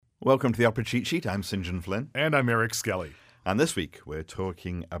Welcome to the Opera Cheat Sheet. I'm St. John Flynn. And I'm Eric Skelly. And this week we're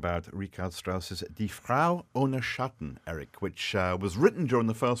talking about Richard Strauss's Die Frau ohne Schatten, Eric, which was written during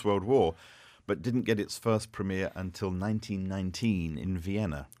the First World War, but didn't get its first premiere until 1919 in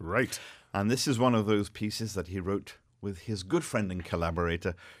Vienna. Right. And this is one of those pieces that he wrote with his good friend and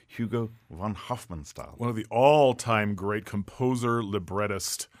collaborator, Hugo von Hofmannsthal. One of the all-time great composer,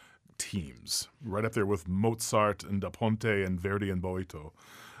 librettist teams. Right up there with Mozart and Da Ponte and Verdi and Boito.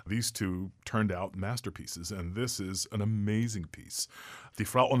 These two turned out masterpieces, and this is an amazing piece. Die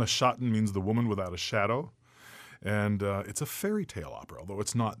Frau ohne Schatten means the woman without a shadow, and it's a fairy tale opera, although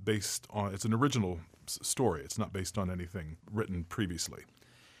it's not based on, it's an original story. It's not based on anything written previously.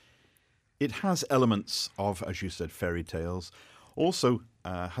 It has elements of, as you said, fairy tales. Also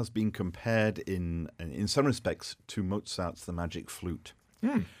has been compared in some respects to Mozart's The Magic Flute.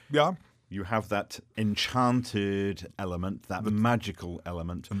 Yeah. You have that enchanted element, that magical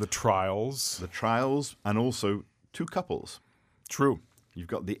element. And the trials. The trials, and also two couples. True. You've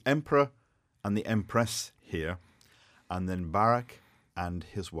got the emperor and the empress here, and then Barak and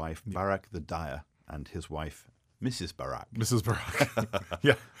his wife, Barak the Dyer, and his wife, Mrs. Barak. Mrs. Barak.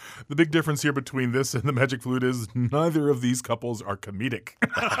 Yeah. The big difference here between this and The Magic Flute is neither of these couples are comedic.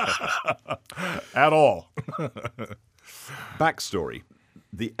 At all. Backstory.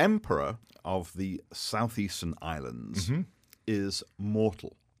 The emperor of the southeastern islands is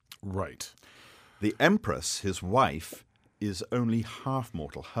mortal. Right. The empress, his wife, is only half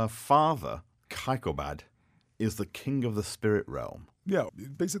mortal. Her father, Kaikobad, is the king of the spirit realm. Yeah,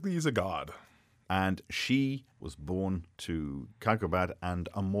 basically he's a god. And she was born to Kaikobad and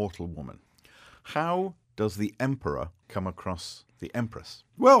a mortal woman. How does the emperor come across the empress?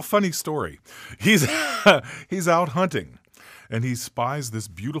 Well, funny story. He's out hunting, and he spies this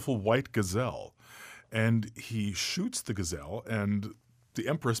beautiful white gazelle, and he shoots the gazelle, and the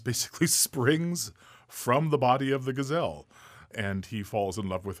empress basically springs from the body of the gazelle, and he falls in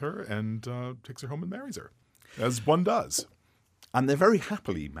love with her and takes her home and marries her, as one does. And they're very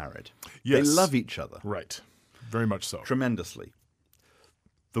happily married. Yes. They love each other. Right. Very much so. Tremendously.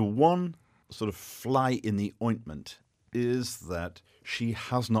 The one sort of fly in the ointment is that she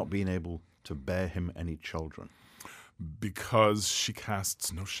has not been able to bear him any children. Because she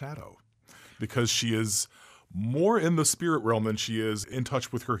casts no shadow. Because she is more in the spirit realm than she is in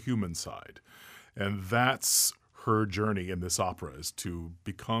touch with her human side. And that's her journey in this opera, is to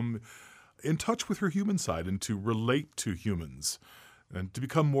become in touch with her human side and to relate to humans and to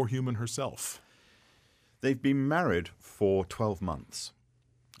become more human herself. They've been married for 12 months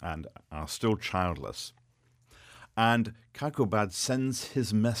and are still childless. And Kaikobad sends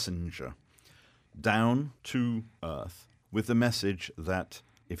his messenger down to Earth with the message that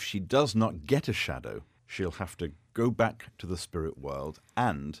if she does not get a shadow, she'll have to go back to the spirit world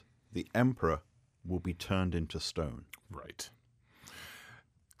and the emperor will be turned into stone. Right.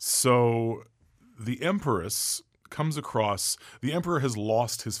 So the empress comes across, the emperor has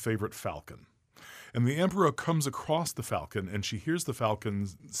lost his favorite falcon. And the emperor comes across the falcon, and she hears the falcon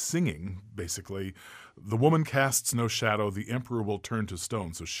singing, basically, the woman casts no shadow, the emperor will turn to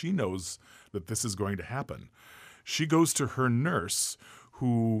stone. So she knows that this is going to happen. She goes to her nurse,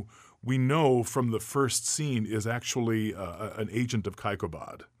 who we know from the first scene is actually an agent of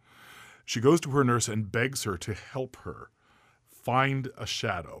Kaikobad. She goes to her nurse and begs her to help her find a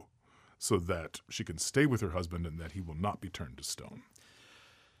shadow so that she can stay with her husband and that he will not be turned to stone.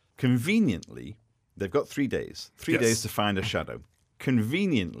 Conveniently, they've got 3 days. 3 Yes. days to find a shadow.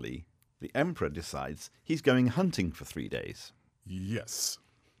 Conveniently, the emperor decides he's going hunting for 3 days. Yes.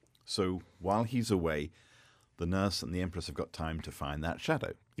 So while he's away, the nurse and the empress have got time to find that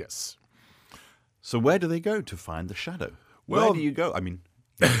shadow. Yes. So where do they go to find the shadow? Well, where do you go? I mean,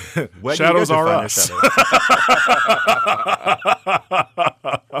 where shadows do you go to are find us. a shadow?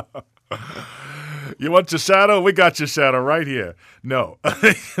 You want your shadow? We got your shadow right here. No.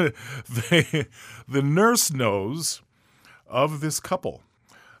 The nurse knows of this couple.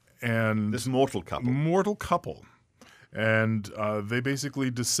 And This mortal couple. Mortal couple. And they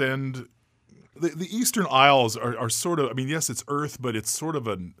basically descend. The Eastern Isles are sort of, I mean, yes, it's Earth, but it's sort of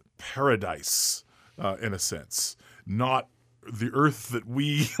a paradise in a sense. Not the Earth that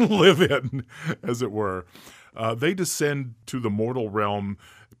we live in, as it were. They descend to the mortal realm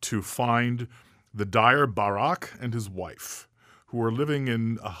to find the dyer Barak and his wife, who are living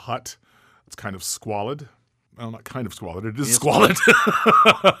in a hut. It's kind of squalid. Well, not kind of squalid. It is squalid.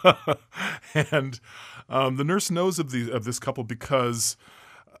 And the nurse knows of this couple because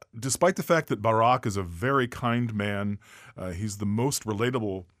despite the fact that Barak is a very kind man, he's the most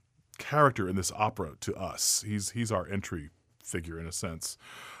relatable character in this opera to us. He's our entry figure in a sense.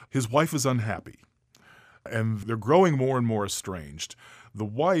 His wife is unhappy, and they're growing more and more estranged. The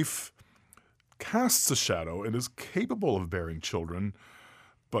wife casts a shadow and is capable of bearing children,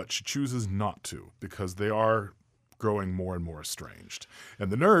 but she chooses not to because they are growing more and more estranged.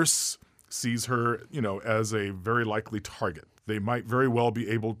 And the nurse sees her, as a very likely target. They might very well be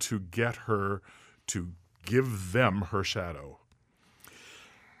able to get her to give them her shadow.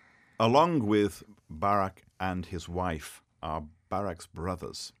 Along with Barak and his wife are Barak's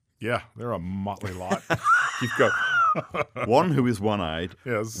brothers. Yeah, they're a motley lot. You've got one who is one-eyed,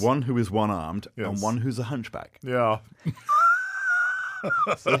 Yes. one who is one-armed, Yes. and one who's a hunchback. Yeah.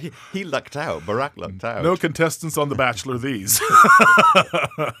 So he lucked out. Barak lucked out. No contestants on The Bachelor these.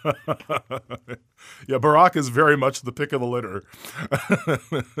 Yeah, Barak is very much the pick of the litter.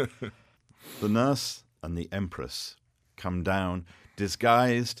 The nurse and the empress come down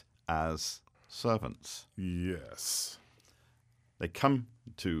disguised as servants. Yes. They come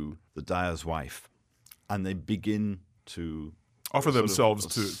to the dyer's wife and they begin to Offer sort of themselves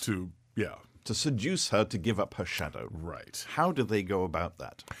to seduce her to give up her shadow. Right. How do they go about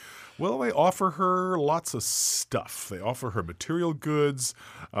that? Well, they offer her lots of stuff. They offer her material goods.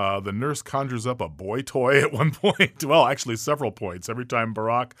 The nurse conjures up a boy toy at one point. Well, actually, several points. Every time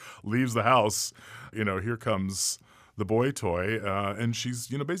Barak leaves the house, here comes the boy toy. And she's,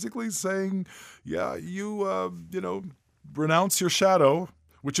 basically saying, yeah, you renounce your shadow,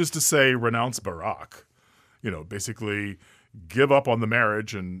 which is to say, renounce Barak. Basically give up on the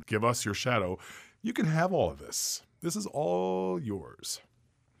marriage and give us your shadow. You can have all of this. This is all yours.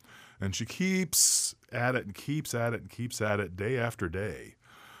 And she keeps at it and keeps at it and keeps at it day after day.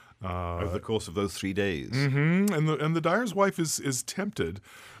 Over the course of those 3 days. Mm-hmm. And the dyer's wife is tempted,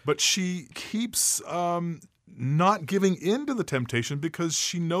 but she keeps not giving in to the temptation because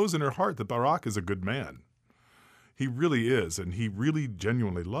she knows in her heart that Barak is a good man. He really is, and he really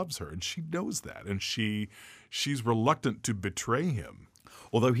genuinely loves her, and she knows that, and she's reluctant to betray him.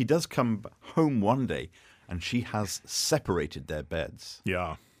 Although he does come home one day and she has separated their beds.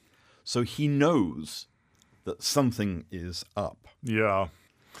 Yeah. So he knows that something is up. Yeah.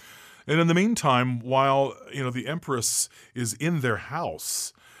 And in the meantime, while, the Empress is in their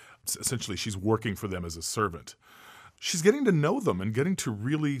house, essentially she's working for them as a servant, she's getting to know them and getting to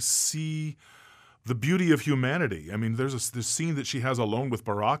really see the beauty of humanity. I mean, there's this scene that she has alone with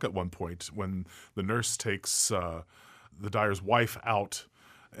Barak at one point when the nurse takes the dyer's wife out,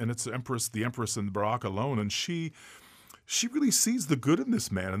 and it's the Empress and Barak alone, and she really sees the good in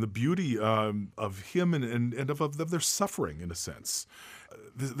this man and the beauty of him and of their suffering, in a sense.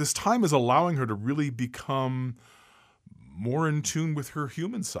 This time is allowing her to really become more in tune with her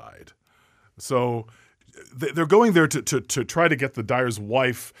human side. So they're going there to try to get the dyer's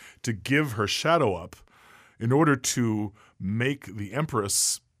wife to give her shadow up in order to make the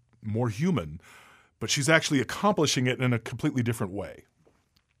Empress more human, but she's actually accomplishing it in a completely different way.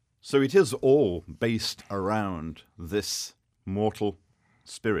 So it is all based around this mortal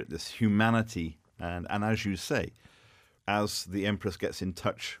spirit, this humanity, and as you say, as the Empress gets in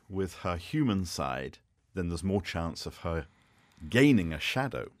touch with her human side, then there's more chance of her gaining a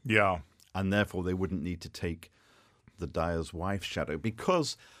shadow. Yeah. And therefore they wouldn't need to take the dyer's wife's shadow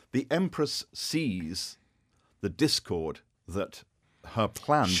because the Empress sees the discord that her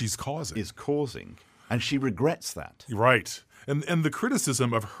plan is causing, and she regrets that. Right. And the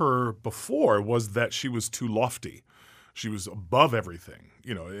criticism of her before was that she was too lofty. She was above everything,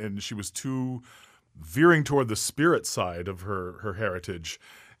 and she was too veering toward the spirit side of her heritage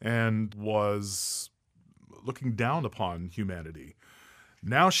and was looking down upon humanity.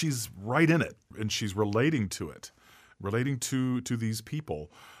 Now she's right in it, and she's relating to it, relating to these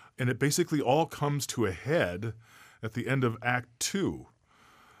people. And it basically all comes to a head at the end of Act 2.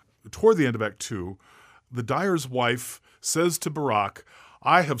 Toward the end of Act 2, the dyer's wife says to Barak,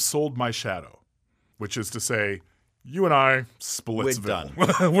 "I have sold my shadow," which is to say, you and I, Splitsville. We're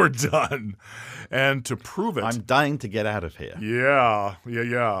done. We're done. And to prove it... I'm dying to get out of here.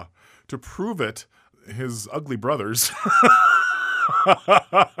 Yeah. To prove it, his ugly brothers...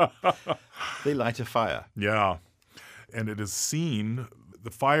 They light a fire. Yeah. And it is seen,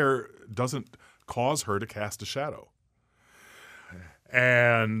 the fire doesn't cause her to cast a shadow.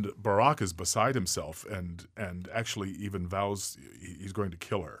 And Barak is beside himself and actually even vows he's going to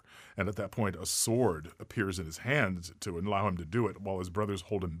kill her. And at that point, a sword appears in his hand to allow him to do it while his brothers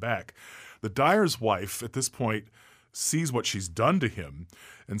hold him back. The dyer's wife, at this point, sees what she's done to him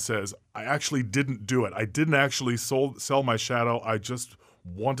and says, I actually didn't do it. I didn't actually sell my shadow. I just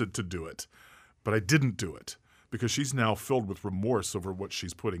wanted to do it. But I didn't do it because she's now filled with remorse over what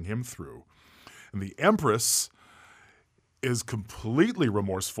she's putting him through. And the Empress is completely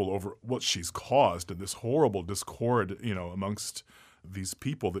remorseful over what she's caused and this horrible discord, amongst these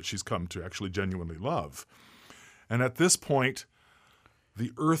people that she's come to actually genuinely love. And at this point,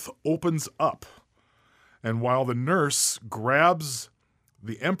 the earth opens up. And while the nurse grabs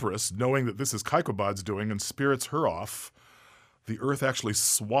the Empress, knowing that this is Kaikobad's doing, and spirits her off, the earth actually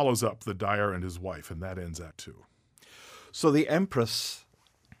swallows up the dyer and his wife, and that ends Act 2. So the Empress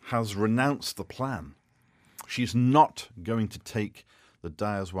has renounced the plan. She's not going to take the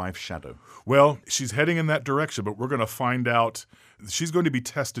dyer's wife's shadow. Well, she's heading in that direction, but we're going to find out she's going to be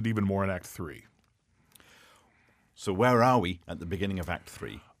tested even more in Act 3. So where are we at the beginning of Act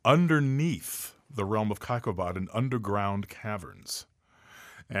 3? Underneath the realm of Kaikobad in underground caverns.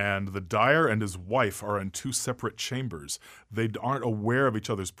 And the dyer and his wife are in two separate chambers. They aren't aware of each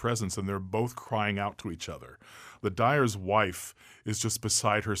other's presence, and they're both crying out to each other. The dyer's wife is just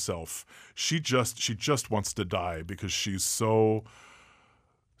beside herself. She just wants to die because she's so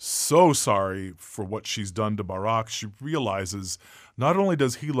sorry for what she's done to Barak. She realizes not only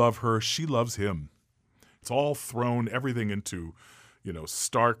does he love her, she loves him. It's all thrown everything into,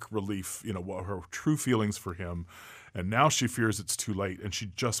 stark relief, her true feelings for him. And now she fears it's too late, and she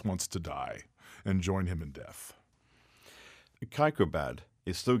just wants to die and join him in death. Kaikobad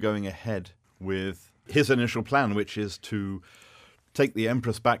is still going ahead with his initial plan, which is to take the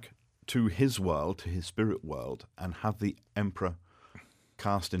Empress back to his world, to his spirit world, and have the Emperor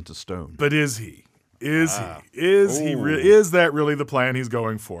cast into stone. But is he? Is that really the plan he's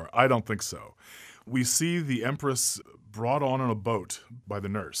going for? I don't think so. We see the Empress brought on a boat by the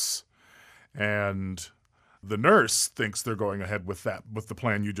nurse, and the nurse thinks they're going ahead with the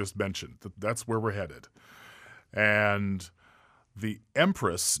plan you just mentioned. That's where we're headed. And the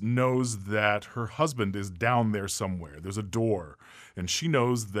Empress knows that her husband is down there somewhere. There's a door, and she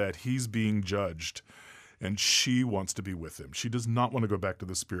knows that he's being judged, and she wants to be with him. She does not want to go back to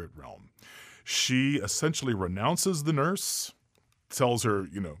the spirit realm. She essentially renounces the nurse, tells her,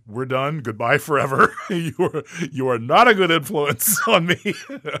 we're done, goodbye forever. You are not a good influence on me.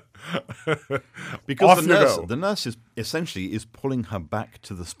 Because the nurse is essentially pulling her back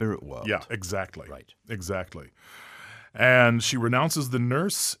to the spirit world. Yeah, exactly. Right. Exactly. And she renounces the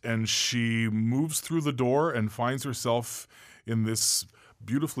nurse, and she moves through the door and finds herself in this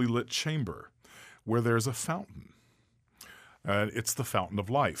beautifully lit chamber where there's a fountain. And it's the fountain of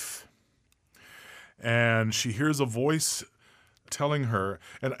life. And she hears a voice telling her,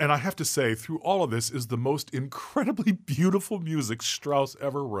 and I have to say, through all of this is the most incredibly beautiful music Strauss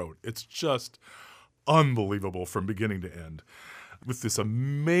ever wrote. It's just unbelievable from beginning to end, with this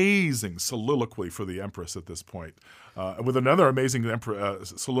amazing soliloquy for the Empress at this point, with another amazing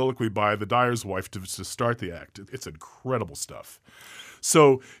soliloquy by the dyer's wife to start the act. It's incredible stuff.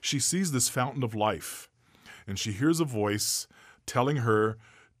 So she sees this fountain of life, and she hears a voice telling her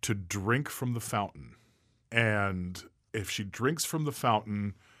to drink from the fountain. And if she drinks from the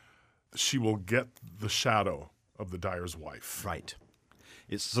fountain, she will get the shadow of the dyer's wife. Right.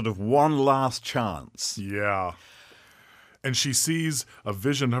 It's sort of one last chance. Yeah. And she sees a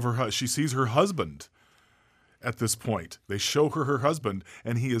vision of she sees her husband at this point. They show her husband,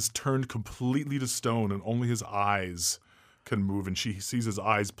 and he is turned completely to stone, and only his eyes can move, and she sees his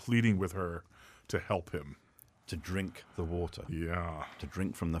eyes pleading with her to help him. To drink the water. Yeah. To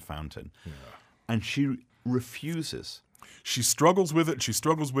drink from the fountain. Yeah. And she refuses. She struggles with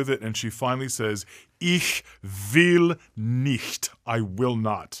it, and she finally says, Ich will nicht. I will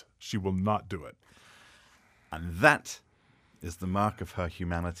not. She will not do it. And that is the mark of her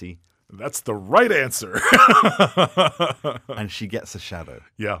humanity. That's the right answer. And she gets a shadow.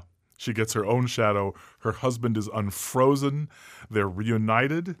 Yeah, she gets her own shadow. Her husband is unfrozen. They're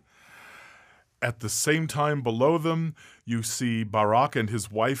reunited. At the same time, below them, you see Barak and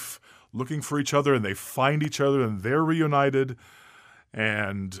his wife looking for each other, and they find each other, and they're reunited.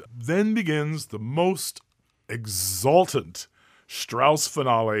 And then begins the most exultant Strauss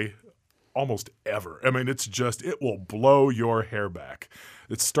finale almost ever. I mean, it will blow your hair back.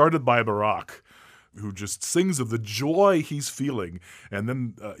 It started by Barak, who just sings of the joy he's feeling, and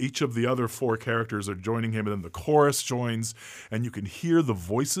then each of the other four characters are joining him, and then the chorus joins, and you can hear the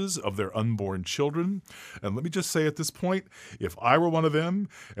voices of their unborn children. And let me just say at this point, if I were one of them,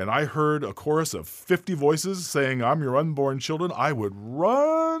 and I heard a chorus of 50 voices saying, I'm your unborn children, I would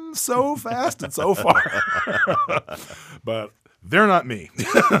run so fast and so far. But they're not me.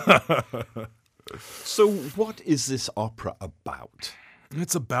 So what is this opera about?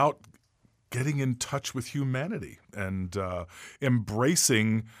 It's about getting in touch with humanity and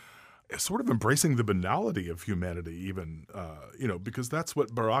embracing sort of embracing the banality of humanity, even, because that's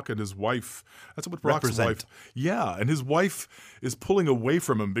what Barak and his wife, that's what Barak's Represent. wife, yeah, and his wife is pulling away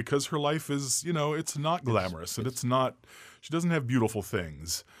from him because her life is, it's not glamorous, and she doesn't have beautiful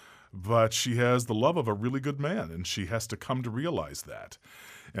things, but she has the love of a really good man, and she has to come to realize that.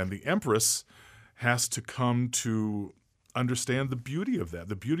 And the Empress has to come to understand the beauty of that,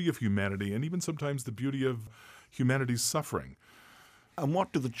 the beauty of humanity, and even sometimes the beauty of humanity's suffering. And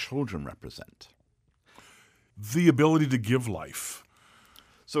what do the children represent? The ability to give life.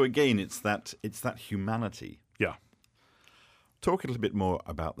 So again, it's that humanity. Yeah. Talk a little bit more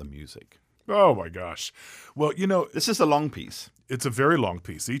about the music. Oh my gosh. Well, This is a long piece. it's a very long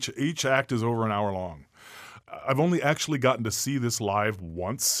piece. Each act is over an hour long. I've only actually gotten to see this live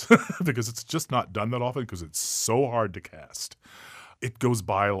once because it's just not done that often because it's so hard to cast. It goes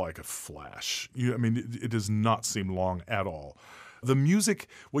by like a flash. It does not seem long at all. The music,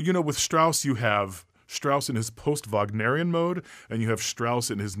 well, with Strauss, you have Strauss in his post-Wagnerian mode, and you have Strauss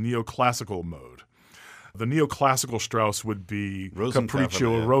in his neoclassical mode. The neoclassical Strauss would be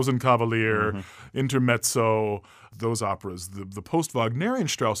Capriccio, Rosenkavalier, Intermezzo, those operas. The post-Wagnerian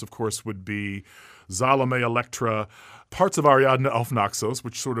Strauss, of course, would be Salome, Electra, parts of Ariadne auf Naxos,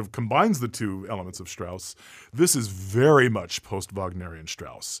 which sort of combines the two elements of Strauss. This is very much post-Wagnerian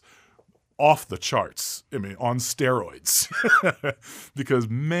Strauss. Off the charts, on steroids. Because,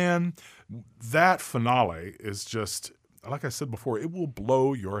 man, that finale is just, like I said before, it will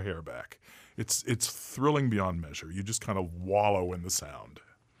blow your hair back. It's thrilling beyond measure. You just kind of wallow in the sound.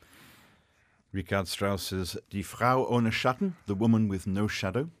 Richard Strauss's Die Frau ohne Schatten, The Woman with No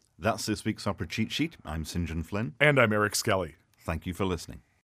Shadow. That's this week's Opera Cheat Sheet. I'm St. John Flynn. And I'm Eric Skelly. Thank you for listening.